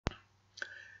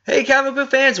Hey comic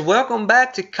book fans, welcome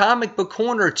back to Comic Book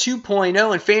Corner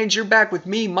 2.0. And fans, you're back with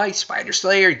me, Mike Spider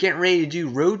Slayer, getting ready to do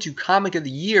Road to Comic of the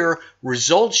Year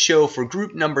results show for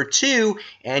group number 2.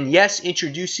 And yes,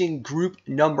 introducing group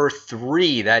number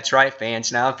 3. That's right,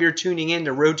 fans. Now, if you're tuning in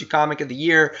to Road to Comic of the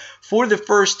Year for the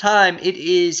first time, it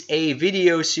is a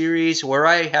video series where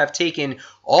I have taken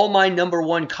all my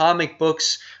 #1 comic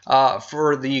books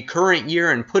for the current year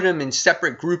and put them in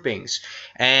separate groupings.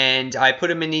 And I put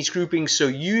them in these groupings so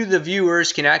you, the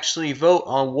viewers, can actually vote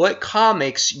on what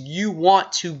comics you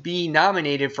want to be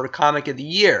nominated for Comic of the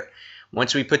Year.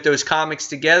 Once we put those comics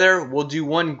together, we'll do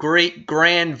one great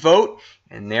grand vote,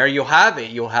 and there you'll have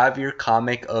it. You'll have your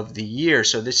Comic of the Year.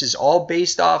 So this is all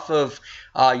based off of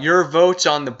your votes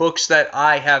on the books that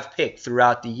I have picked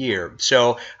throughout the year.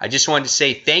 So I just wanted to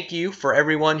say thank you for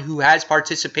everyone who has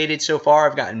participated so far.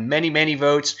 I've gotten many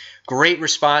votes, great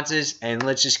responses, and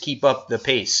let's just keep up the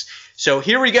pace. So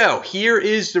here we go. Here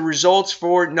is the results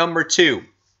for number 2.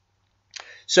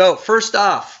 So first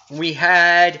off, we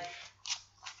had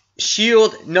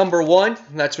Shield #1.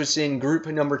 That's what's in group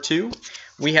number 2.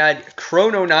 We had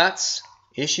Chrononauts,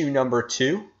 issue number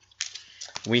 2.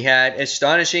 We had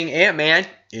Astonishing Ant-Man,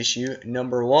 issue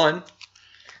number 1.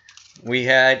 We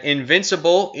had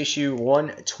Invincible, issue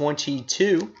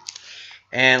 122.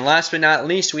 And last but not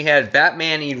least, we had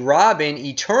Batman and Robin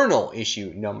Eternal,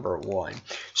 issue number 1.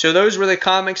 So those were the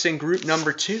comics in group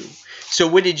number 2. So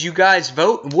what did you guys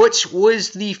vote? Which was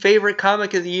the favorite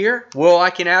comic of the year? Well, I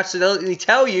can absolutely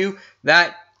tell you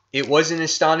that it was an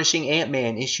Astonishing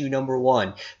Ant-Man, issue number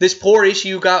 1. This poor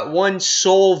issue got one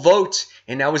sole vote,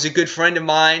 and that was a good friend of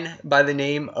mine by the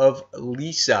name of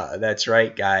Lisa. That's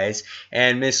right, guys.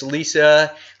 And Miss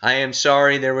Lisa, I am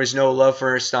sorry there was no love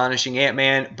for Astonishing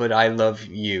Ant-Man, but I love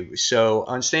you. So,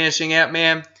 Astonishing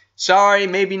Ant-Man, sorry,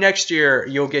 maybe next year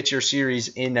you'll get your series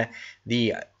in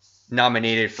the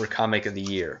nominated for Comic of the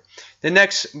Year. The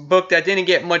next book that didn't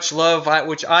get much love,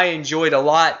 which I enjoyed a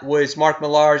lot, was Mark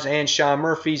Millar's and Sean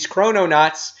Murphy's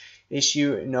Chrononauts,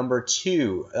 issue number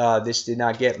 2. This did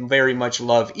not get very much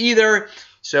love either.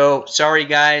 So, sorry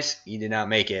guys, you did not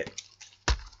make it.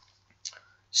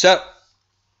 So,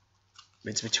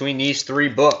 it's between these 3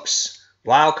 books.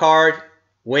 Wild card,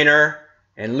 winner,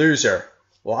 and loser.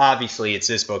 Well, obviously, it's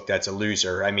this book that's a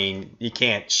loser. I mean, you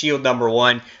can't. Shield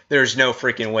 #1, there's no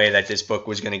freaking way that this book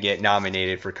was going to get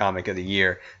nominated for Comic of the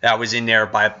Year. That was in there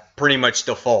by pretty much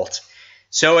default.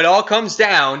 So it all comes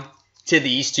down to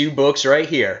these 2 books right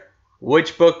here.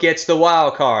 Which book gets the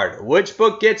wild card? Which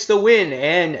book gets the win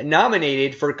and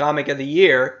nominated for Comic of the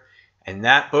Year? And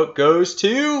that book goes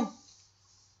to...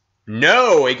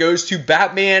 No, it goes to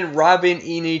Batman, Robin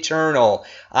in Eternal.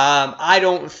 I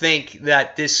don't think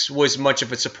that this was much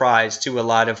of a surprise to a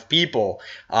lot of people.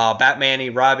 Batman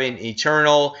and Robin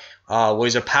Eternal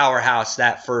was a powerhouse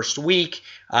that first week.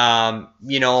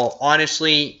 You know,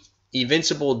 honestly,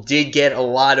 Invincible did get a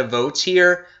lot of votes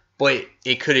here, but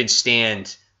it couldn't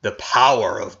stand the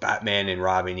power of Batman and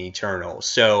Robin Eternal.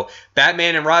 So,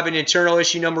 Batman and Robin Eternal,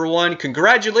 issue number 1,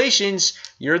 congratulations!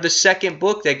 You're the 2nd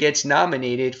book that gets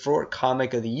nominated for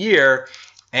Comic of the Year.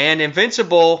 And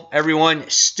Invincible, everyone,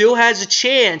 still has a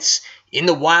chance in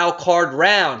the wild card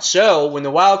round. So, when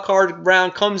the wild card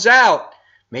round comes out,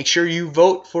 make sure you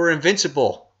vote for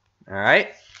Invincible.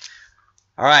 Alright?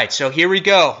 Alright, so here we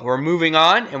go. We're moving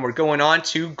on, and we're going on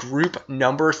to group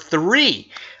number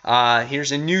 3.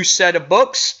 Here's a new set of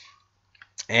books,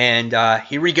 and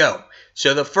here we go.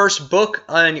 So the first book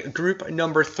on group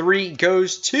number 3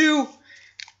 goes to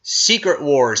Secret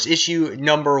Wars, issue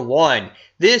number 1.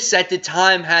 This, at the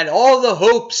time, had all the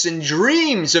hopes and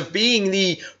dreams of being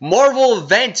the Marvel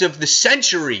event of the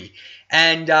century.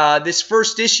 And this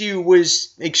first issue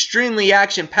was extremely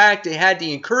action-packed. It had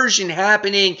the incursion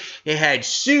happening. It had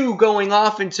Sue going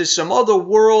off into some other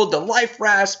world. The Life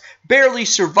Rasp barely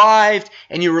survived.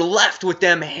 And you were left with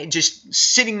them just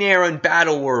sitting there in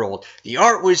Battle World. The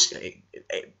art was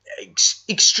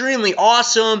extremely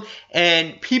awesome.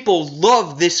 And people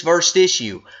loved this first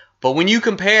issue. But when you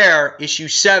compare issue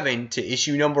 7 to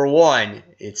issue number 1,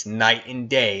 it's night and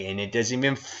day. And it doesn't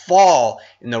even fall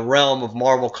in the realm of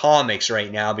Marvel Comics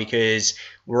right now because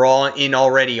we're all in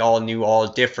already all new, all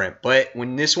different. But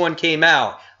when this one came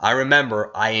out, I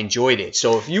remember I enjoyed it.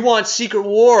 So if you want Secret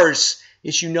Wars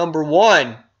issue number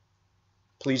 1,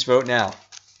 please vote now.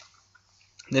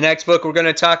 The next book we're going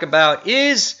to talk about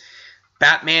is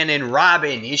Batman and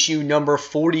Robin, issue number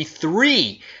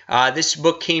 43. This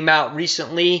book came out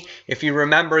recently. If you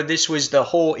remember, this was the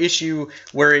whole issue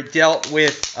where it dealt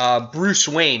with Bruce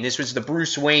Wayne. This was the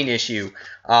Bruce Wayne issue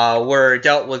where it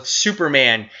dealt with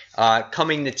Superman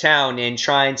coming to town and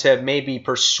trying to maybe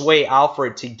persuade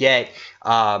Alfred to get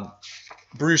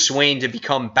Bruce Wayne to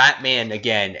become Batman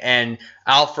again. And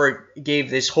Alfred gave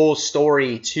this whole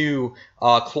story to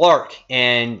Clark,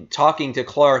 and talking to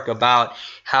Clark about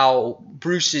how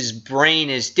Bruce's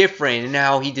brain is different and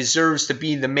how he deserves to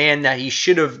be the man that he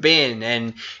should have been.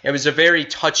 And it was a very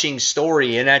touching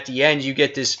story. And at the end, you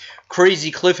get this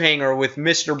crazy cliffhanger with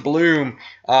Mr. Bloom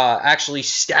actually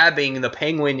stabbing the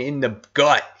Penguin in the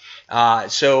gut.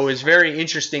 So it was very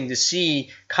interesting to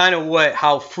see kind of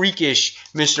how freakish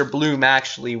Mr. Bloom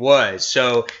actually was.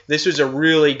 So this was a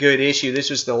really good issue.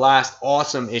 This was the last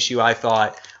awesome issue, I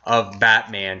thought, of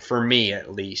Batman, for me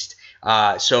at least.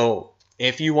 So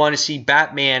if you want to see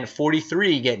Batman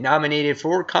 43 get nominated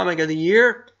for Comic of the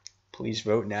Year, please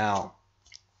vote now.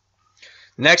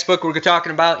 The next book we're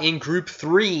talking about in Group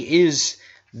 3 is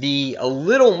The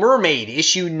Little Mermaid,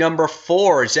 issue number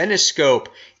 4, Zenescope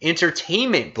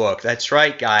Entertainment book. That's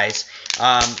right, guys.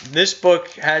 This book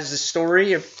has the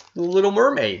story of The Little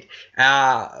Mermaid.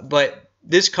 But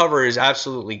this cover is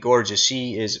absolutely gorgeous.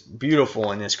 She is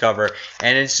beautiful in this cover.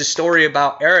 And it's the story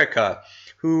about Erica,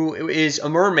 who is a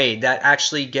mermaid that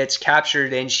actually gets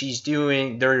captured, and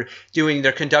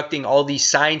they're conducting all these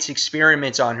science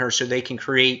experiments on her so they can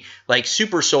create like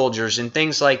super soldiers and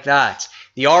things like that.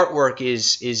 The artwork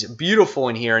is beautiful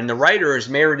in here, and the writer is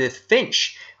Meredith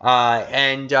Finch.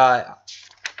 When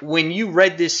you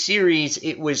read this series,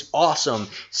 it was awesome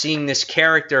seeing this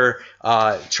character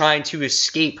trying to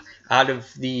escape out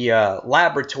of the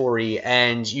laboratory,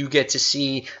 and you get to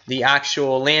see the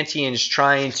actual Atlanteans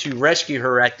trying to rescue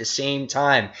her at the same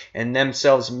time, and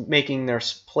themselves making their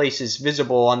places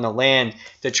visible on the land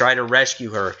to try to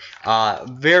rescue her.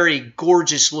 Very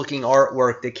gorgeous looking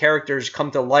artwork. The characters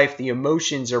come to life. The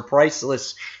emotions are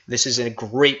priceless. This is a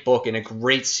great book and a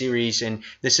great series, and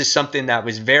this is something that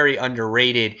was very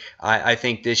underrated, I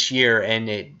think, this year, and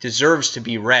it deserves to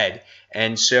be read.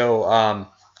 And so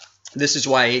this is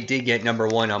why it did get number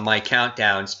 1 on my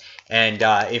countdowns. And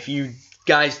if you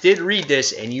guys did read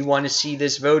this and you want to see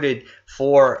this voted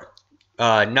for,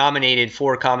 nominated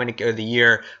for Comic of the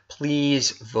Year,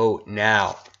 please vote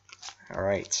now. All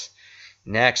right.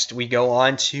 Next, we go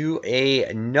on to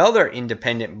another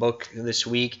independent book this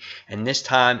week, and this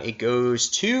time it goes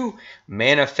to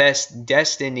Manifest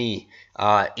Destiny,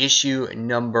 issue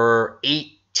number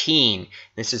 18.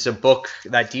 This is a book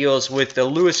that deals with the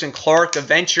Lewis and Clark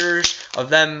adventures of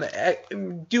them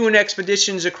doing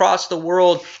expeditions across the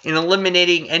world and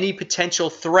eliminating any potential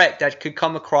threat that could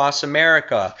come across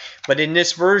America. But in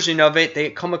this version of it, they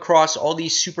come across all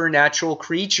these supernatural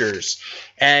creatures.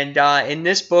 And in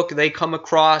this book, they come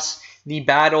across the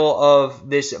battle of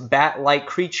this bat-like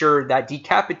creature that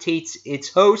decapitates its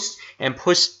host and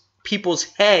puts people's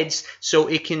heads so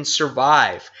it can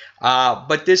survive.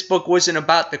 But this book wasn't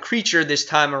about the creature this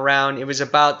time around. It was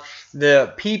about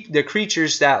the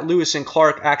creatures that Lewis and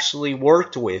Clark actually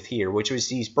worked with here, which was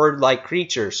these bird-like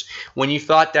creatures. When you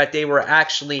thought that they were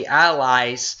actually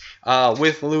allies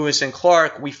with Lewis and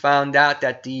Clark, we found out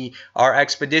that our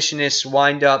expeditionists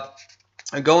wind up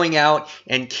going out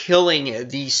and killing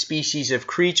these species of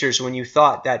creatures when you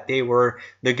thought that they were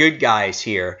the good guys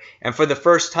here. And for the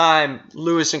first time,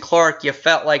 Lewis and Clark, you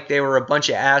felt like they were a bunch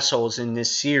of assholes in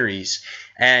this series.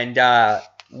 And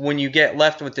when you get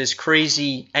left with this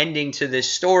crazy ending to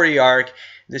this story arc,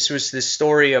 this was the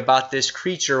story about this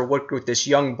creature worked with this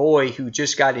young boy who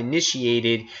just got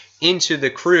initiated into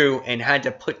the crew and had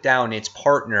to put down its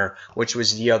partner, which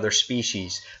was the other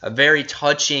species. A very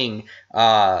touching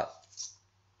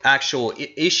actual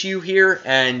issue here,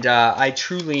 and I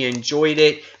truly enjoyed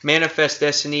it. Manifest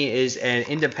Destiny is an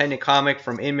independent comic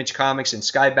from Image Comics and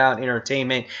Skybound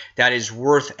Entertainment that is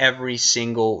worth every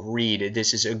single read.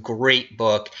 This is a great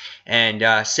book,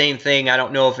 and same thing, I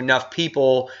don't know if enough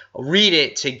people read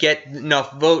it to get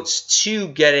enough votes to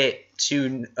get it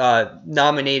to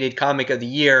nominated Comic of the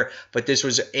Year, but this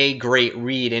was a great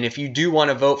read, and if you do want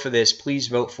to vote for this, please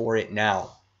vote for it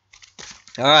now.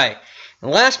 All right. And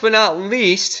last but not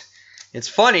least, it's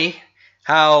funny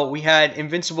how we had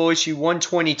Invincible issue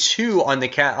 122 on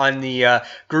the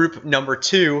group number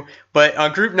 2, but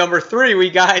on group number 3 we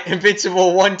got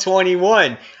Invincible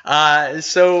 121.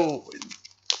 So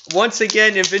once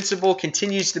again, Invincible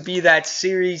continues to be that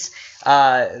series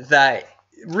that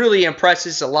really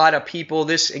impresses a lot of people.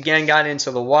 This again got into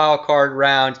the wild card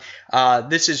round.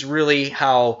 This is really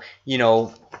how,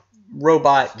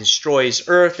 robot destroys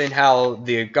Earth and how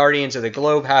the Guardians of the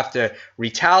Globe have to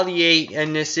retaliate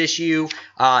in this issue.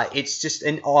 It's just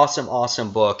an awesome,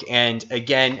 awesome book. And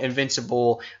again,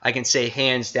 Invincible, I can say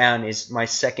hands down, is my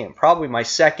second, probably my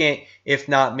second, if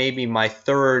not maybe my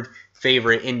third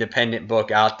favorite independent book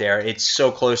out there. It's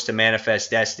so close to Manifest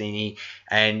Destiny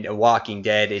and Walking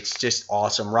Dead. It's just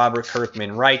awesome. Robert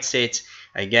Kirkman writes it.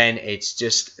 Again, it's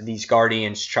just these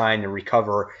Guardians trying to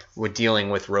recover with dealing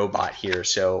with Robot here.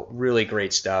 So really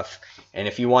great stuff. And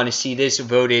if you want to see this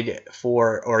voted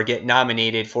for or get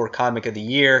nominated for Comic of the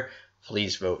Year,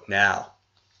 please vote now.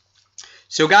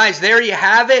 So guys, there you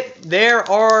have it. There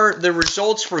are the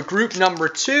results for group number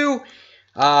 2.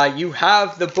 You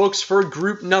have the books for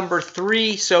group number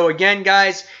 3. So again,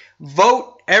 guys,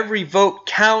 vote. Every vote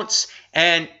counts.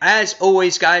 And as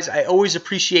always, guys, I always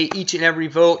appreciate each and every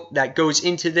vote that goes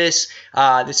into this.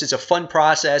 This is a fun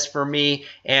process for me.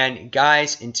 And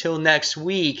guys, until next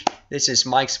week, this is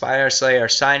Mike Spider Slayer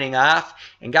signing off.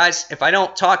 And guys, if I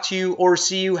don't talk to you or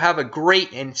see you, have a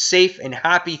great and safe and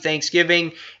happy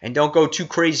Thanksgiving. And don't go too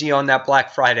crazy on that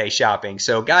Black Friday shopping.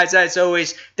 So guys, as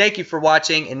always, thank you for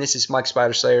watching. And this is Mike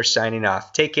Spider Slayer signing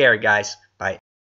off. Take care, guys.